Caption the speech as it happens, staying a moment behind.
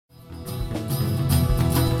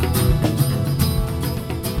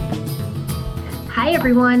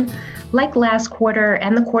everyone. Like last quarter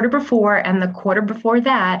and the quarter before and the quarter before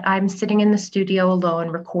that, I'm sitting in the studio alone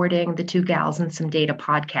recording the Two Gals and Some Data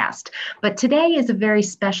podcast. But today is a very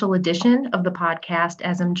special edition of the podcast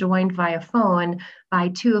as I'm joined via phone by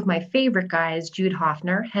two of my favorite guys, Jude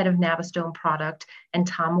Hoffner, head of Navistone Product, and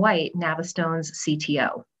Tom White, Navistone's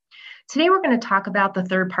CTO. Today, we're going to talk about the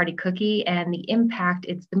third-party cookie and the impact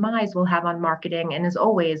its demise will have on marketing. And as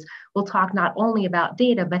always, we'll talk not only about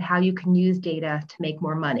data, but how you can use data to make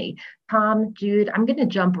more money. Tom, Jude, I'm going to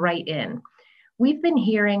jump right in. We've been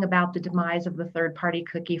hearing about the demise of the third-party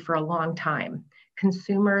cookie for a long time.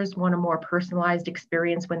 Consumers want a more personalized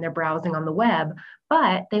experience when they're browsing on the web,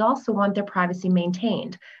 but they also want their privacy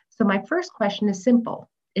maintained. So my first question is simple.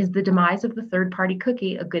 Is the demise of the third-party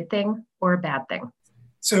cookie a good thing or a bad thing?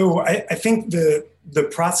 So I think the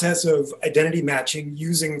process of identity matching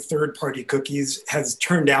using third-party cookies has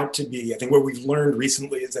turned out to be, I think what we've learned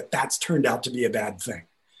recently is that that's turned out to be a bad thing.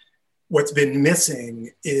 What's been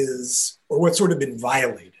missing is, or what's sort of been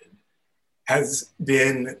violated, has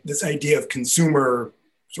been this idea of consumer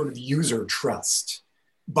sort of user trust.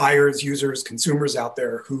 Buyers, users, consumers out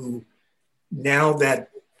there who, now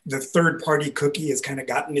that the third-party cookie has kind of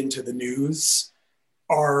gotten into the news,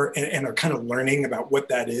 are kind of learning about what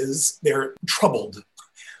that is, they're troubled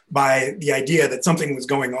by the idea that something was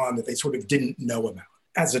going on that they sort of didn't know about.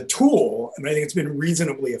 As a tool, I think it's been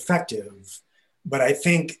reasonably effective, but I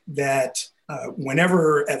think that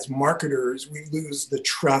whenever as marketers we lose the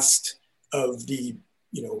trust of the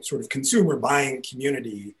sort of consumer buying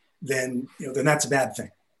community, then that's a bad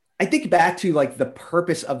thing. I think back to like the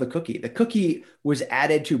purpose of the cookie. The cookie was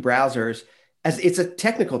added to browsers as it's a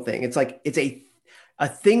technical thing. It's like it's a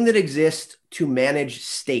thing that exists to manage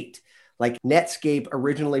state. Like Netscape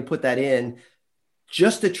originally put that in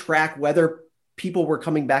just to track whether people were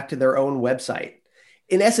coming back to their own website.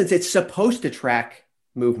 In essence, it's supposed to track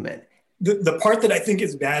movement. The part that I think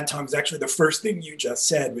is bad, Tom, is actually the first thing you just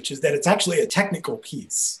said, which is that it's actually a technical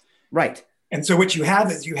piece. Right. And so what you have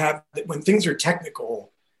that when things are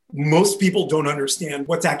technical, most people don't understand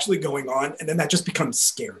what's actually going on. And then that just becomes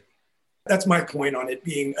scary. That's my point on it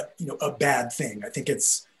being a bad thing. I think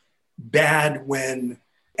it's bad when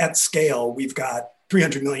at scale we've got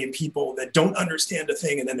 300 million people that don't understand a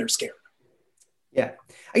thing and then they're scared. Yeah,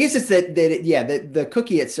 I guess it's the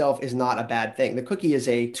cookie itself is not a bad thing. The cookie is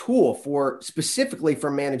a tool specifically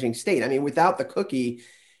for managing state. I mean, without the cookie,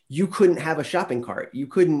 you couldn't have a shopping cart. You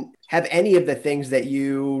couldn't have any of the things that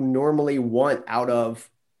you normally want out of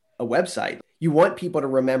a website. You want people to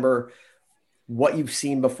remember what you've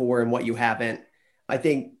seen before and what you haven't. I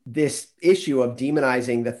think this issue of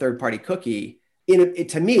demonizing the third-party cookie,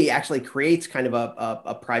 to me, actually creates kind of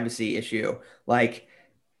a privacy issue. Like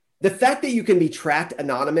the fact that you can be tracked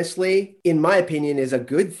anonymously, in my opinion, is a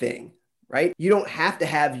good thing, right? You don't have to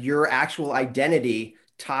have your actual identity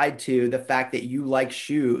tied to the fact that you like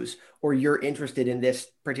shoes or you're interested in this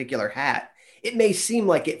particular hat. It may seem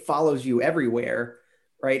like it follows you everywhere,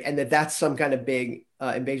 right? And that's some kind of big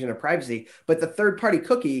invasion of privacy. But the third-party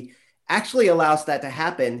cookie actually allows that to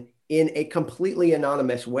happen in a completely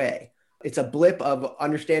anonymous way. It's a blip of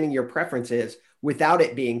understanding your preferences without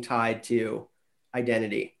it being tied to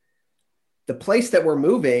identity. The place that we're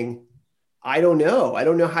moving, I don't know. I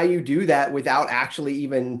don't know how you do that without actually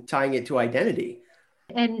even tying it to identity.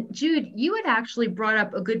 And Jude, you had actually brought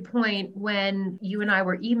up a good point when you and I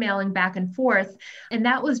were emailing back and forth, and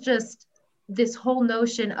that was just this whole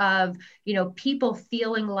notion of, people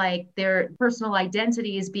feeling like their personal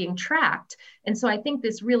identity is being tracked. And so I think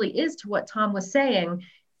this really is to what Tom was saying,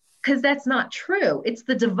 because that's not true. It's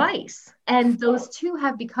the device. And those two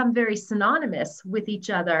have become very synonymous with each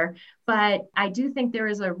other. But I do think there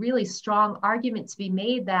is a really strong argument to be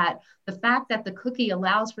made that the fact that the cookie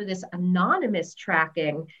allows for this anonymous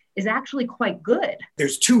tracking is actually quite good.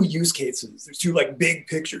 There's two use cases. There's two big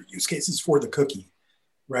picture use cases for the cookie.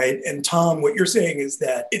 Right. And Tom, what you're saying is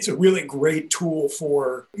that it's a really great tool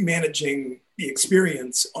for managing the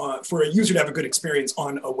experience for a user to have a good experience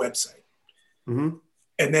on a website. Mm-hmm.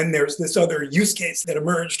 And then there's this other use case that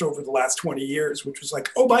emerged over the last 20 years, which was like,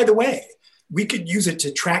 oh, by the way, we could use it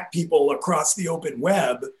to track people across the open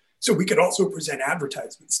web. So we could also present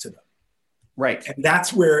advertisements to them. Right. And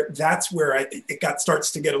that's where it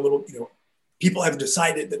starts to get a little, people have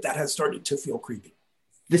decided that has started to feel creepy.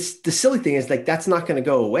 The silly thing is that's not going to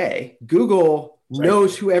go away. Google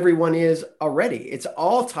knows who everyone is already. It's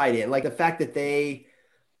all tied in. Like the fact that they,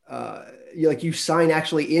 you sign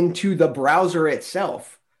actually into the browser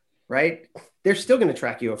itself, right? They're still going to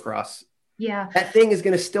track you across. Yeah. That thing is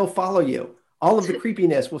going to still follow you. All of the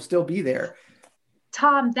creepiness will still be there.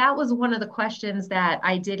 Tom, that was one of the questions that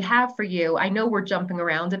I did have for you. I know we're jumping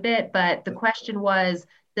around a bit, but the question was,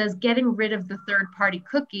 does getting rid of the third-party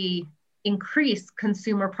cookie increase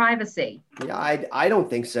consumer privacy? Yeah, I don't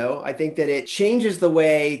think so. I think that it changes the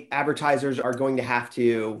way advertisers are going to have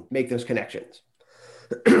to make those connections.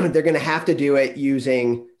 They're going to have to do it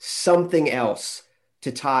using something else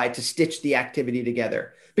to stitch the activity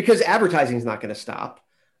together, because advertising is not going to stop,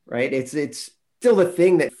 right? It's still the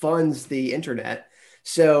thing that funds the internet.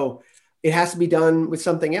 So it has to be done with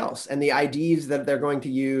something else. And the IDs that they're going to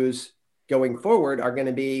use going forward are going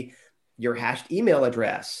to be your hashed email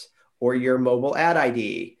address or your mobile ad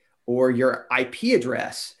ID or your IP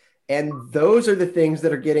address. And those are the things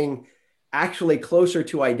that are getting actually closer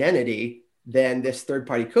to identity than this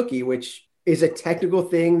third-party cookie, which is a technical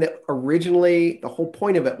thing that originally the whole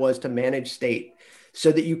point of it was to manage state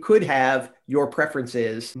so that you could have your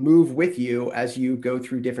preferences move with you as you go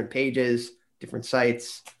through different pages, different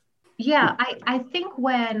sites. Yeah, I think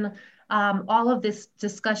when all of this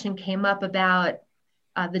discussion came up about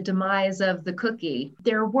the demise of the cookie,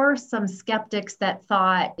 there were some skeptics that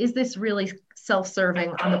thought, is this really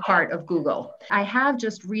self-serving on the part of Google? I have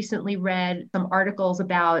just recently read some articles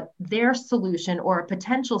about their solution or a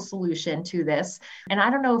potential solution to this. And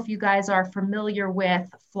I don't know if you guys are familiar with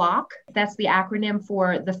FLoC. That's the acronym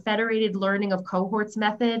for the Federated Learning of Cohorts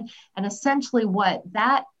method. And essentially what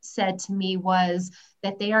that said to me was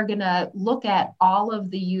that they are going to look at all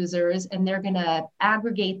of the users and they're going to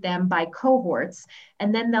aggregate them by cohorts.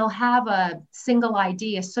 And then they'll have a single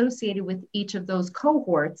ID associated with each of those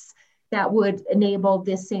cohorts that would enable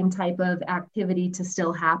this same type of activity to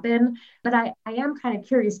still happen. But I am kind of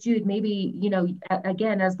curious, Jude, maybe,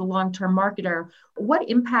 again, as the long-term marketer, what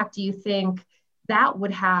impact do you think that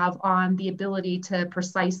would have on the ability to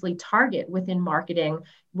precisely target within marketing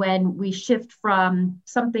when we shift from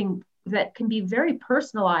something that can be very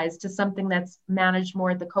personalized to something that's managed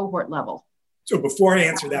more at the cohort level? So before I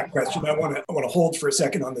answer that question, I want to hold for a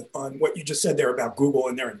second on what you just said there about Google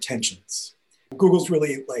and their intentions. Google's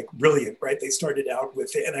really brilliant, right? They started out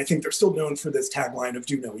with it, and I think they're still known for this tagline of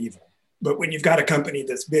do no evil. But when you've got a company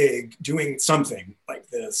this big doing something like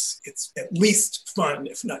this, it's at least fun,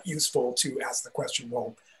 if not useful, to ask the question,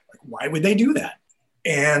 well, why would they do that?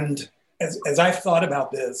 And as I've thought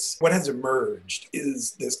about this, what has emerged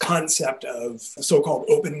is this concept of so-called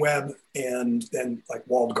open web and then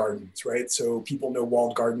walled gardens, right? So people know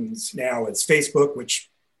walled gardens now as Facebook, which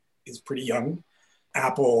is pretty young.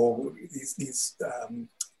 Apple, these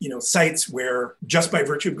sites where just by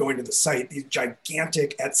virtue of going to the site, these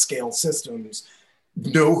gigantic at scale systems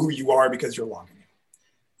know who you are because you're logging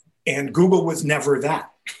in. And Google was never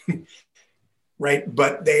that, right?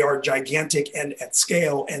 But they are gigantic and at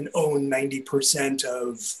scale and own 90%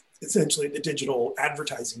 of essentially the digital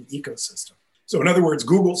advertising ecosystem. So in other words,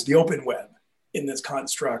 Google's the open web in this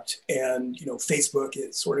construct, and Facebook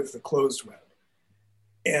is sort of the closed web.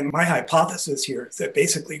 And my hypothesis here is that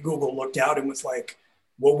basically Google looked out and was like,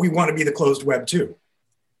 well, we want to be the closed web too.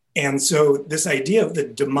 And so this idea of the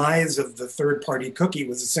demise of the third-party cookie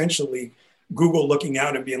was essentially Google looking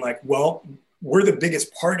out and being like, well, we're the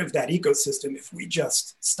biggest part of that ecosystem. If we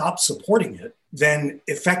just stop supporting it, then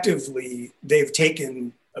effectively they've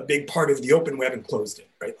taken a big part of the open web and closed it,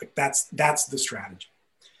 right? That's the strategy.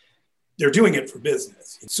 They're doing it for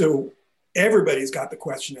business. So everybody's got the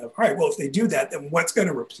question of, all right, well, if they do that, then what's going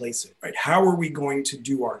to replace it, right? How are we going to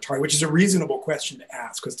do our target, which is a reasonable question to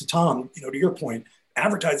ask. Because to Tom, to your point,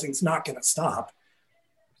 advertising is not going to stop.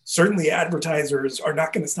 Certainly advertisers are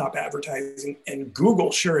not going to stop advertising, and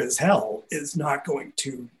Google sure as hell is not going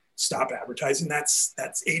to stop advertising. That's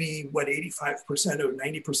 85% or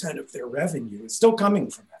 90% of their revenue is still coming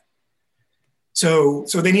from that. So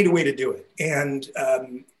they need a way to do it. And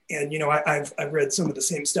I've read some of the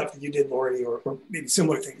same stuff that you did, Lori, or maybe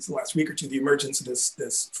similar things the last week or two, the emergence of this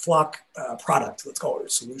FLoC product, let's call it, or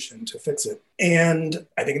solution to fix it. And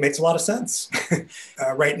I think it makes a lot of sense.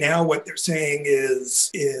 Right now, what they're saying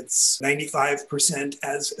is it's 95%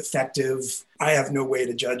 as effective. I have no way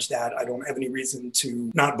to judge that. I don't have any reason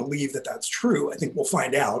to not believe that that's true. I think we'll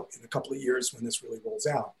find out in a couple of years when this really rolls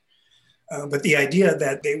out. But the idea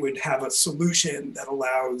that they would have a solution that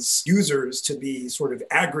allows users to be sort of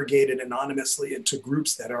aggregated anonymously into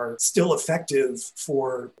groups that are still effective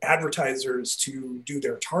for advertisers to do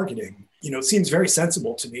their targeting, seems very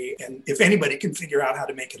sensible to me. And if anybody can figure out how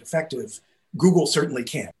to make it effective, Google certainly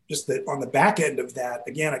can. Just that on the back end of that,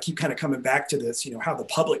 again, I keep kind of coming back to this, how the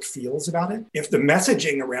public feels about it. If the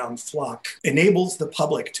messaging around FLoC enables the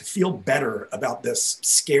public to feel better about this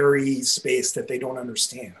scary space that they don't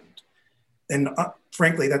understand, and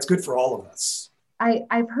frankly, that's good for all of us.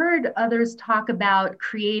 I've heard others talk about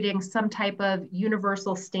creating some type of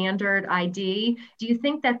universal standard ID. Do you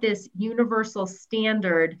think that this universal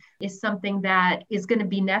standard is something that is going to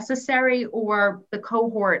be necessary, or the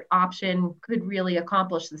cohort option could really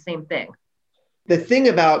accomplish the same thing? The thing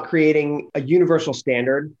about creating a universal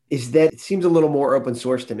standard is that it seems a little more open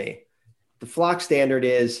source to me. The Flock standard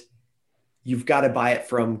is you've got to buy it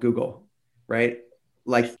from Google, right?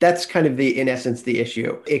 Like that's kind of in essence, the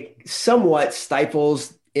issue. It somewhat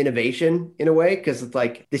stifles innovation in a way because it's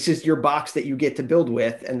like, this is your box that you get to build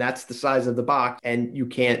with, and that's the size of the box, and you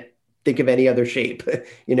can't think of any other shape,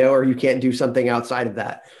 or you can't do something outside of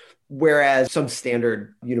that. Whereas some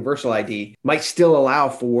standard universal ID might still allow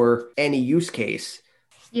for any use case.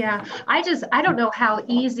 Yeah, I don't know how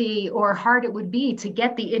easy or hard it would be to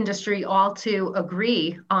get the industry all to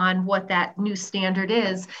agree on what that new standard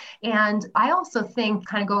is. And I also think,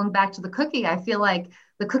 kind of going back to the cookie, I feel like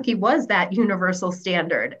the cookie was that universal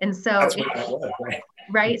standard. And so, That's what it was, right?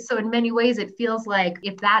 Right. So in many ways, it feels like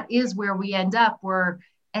if that is where we end up, we're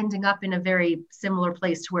ending up in a very similar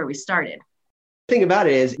place to where we started. The thing about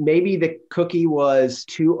it is maybe the cookie was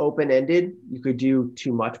too open-ended. You could do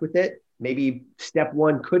too much with it. Maybe step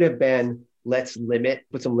one could have been, let's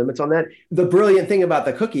put some limits on that. The brilliant thing about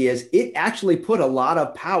the cookie is it actually put a lot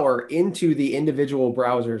of power into the individual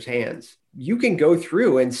browser's hands. You can go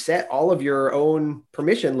through and set all of your own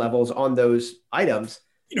permission levels on those items.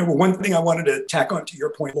 One thing I wanted to tack on to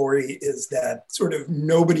your point, Lori, is that sort of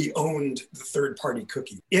nobody owned the third-party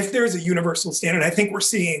cookie. If there's a universal standard, I think we're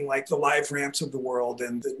seeing like the LiveRamps of the world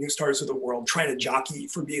and the Neustar's of the world trying to jockey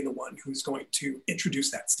for being the one who's going to introduce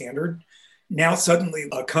that standard. Now suddenly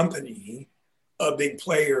a company, a big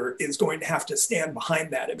player, is going to have to stand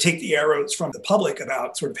behind that and take the arrows from the public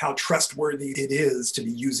about sort of how trustworthy it is to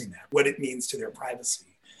be using that, what it means to their privacy.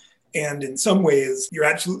 And in some ways, you're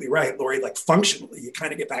absolutely right, Lori, like functionally, you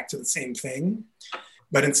kind of get back to the same thing.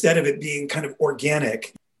 But instead of it being kind of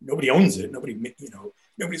organic, nobody owns it,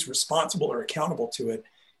 nobody's responsible or accountable to it.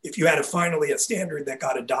 If you had finally a standard that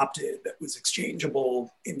got adopted that was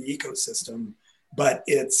exchangeable in the ecosystem, but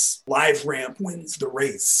it's LiveRamp wins the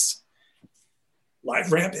race.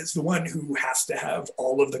 LiveRamp is the one who has to have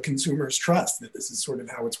all of the consumers' trust that this is sort of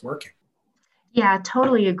how it's working. Yeah,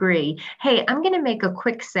 totally agree. Hey, I'm going to make a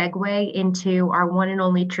quick segue into our one and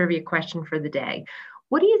only trivia question for the day.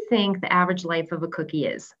 What do you think the average life of a cookie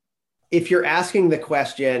is? If you're asking the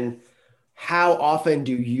question, how often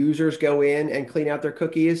do users go in and clean out their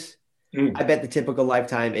cookies? I bet the typical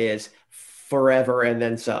lifetime is forever and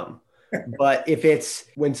then some. But if it's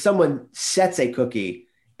when someone sets a cookie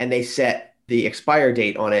and they set the expire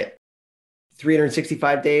date on it,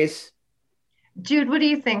 365 days? Jude, what do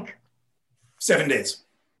you think? 7 days.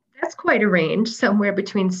 That's quite a range, somewhere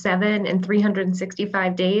between 7 and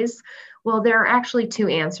 365 days. Well, there are actually two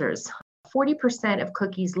answers. 40% of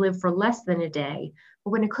cookies live for less than a day.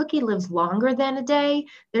 But when a cookie lives longer than a day,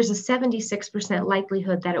 there's a 76%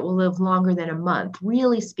 likelihood that it will live longer than a month,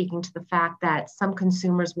 really speaking to the fact that some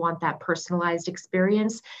consumers want that personalized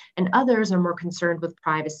experience and others are more concerned with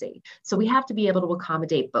privacy. So we have to be able to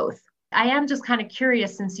accommodate both. I am just kind of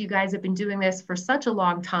curious, since you guys have been doing this for such a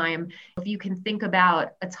long time, if you can think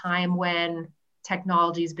about a time when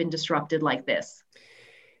technology has been disrupted like this.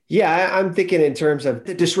 Yeah, I'm thinking in terms of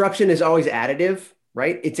the disruption is always additive,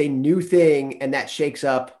 right? It's a new thing and that shakes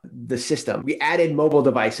up the system. We added mobile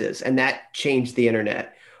devices and that changed the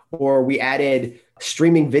internet. Or we added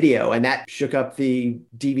streaming video and that shook up the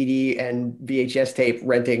DVD and VHS tape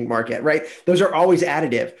renting market, right? Those are always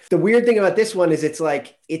additive. The weird thing about this one is it's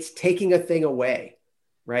like, it's taking a thing away,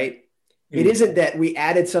 right? It isn't that we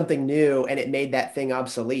added something new and it made that thing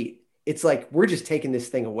obsolete. It's like, we're just taking this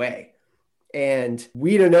thing away and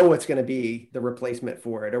we don't know what's going to be the replacement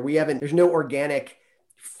for it. Or there's no organic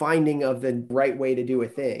finding of the right way to do a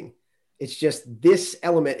thing. It's just, this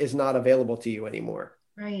element is not available to you anymore.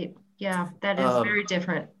 Right. Yeah, that is very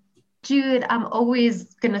different. Jude, I'm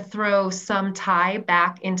always going to throw some tie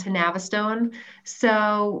back into Navistone.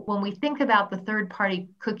 So when we think about the third-party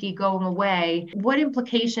cookie going away, what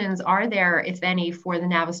implications are there, if any, for the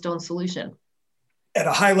Navistone solution? At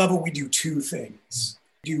a high level, we do two things.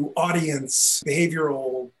 We do audience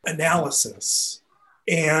behavioral analysis,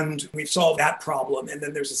 and we've solved that problem. And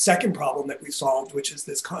then there's a second problem that we solved, which is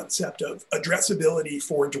this concept of addressability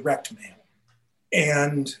for direct mail.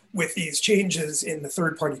 And with these changes in the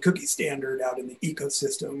third-party cookie standard out in the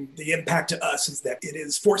ecosystem, the impact to us is that it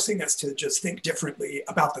is forcing us to just think differently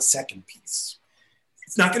about the second piece.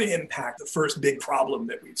 It's not going to impact the first big problem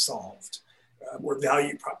that we've solved or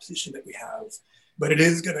value proposition that we have, but it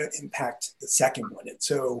is going to impact the second one. And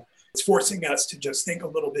so It's forcing us to just think a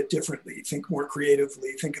little bit differently, think more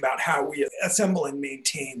creatively, think about how we assemble and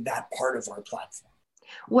maintain that part of our platform.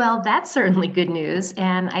 Well, that's certainly good news.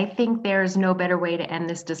 And I think there's no better way to end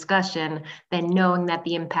this discussion than knowing that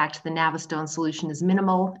the impact of the Navistone solution is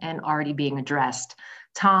minimal and already being addressed.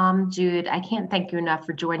 Tom, Jude, I can't thank you enough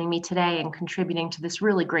for joining me today and contributing to this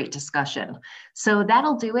really great discussion. So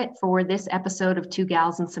that'll do it for this episode of Two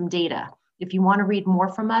Gals and Some Data. If you want to read more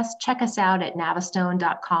from us, check us out at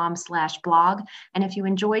navistone.com/blog. And if you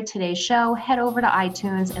enjoyed today's show, head over to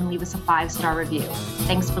iTunes and leave us a 5-star review.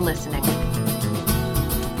 Thanks for listening.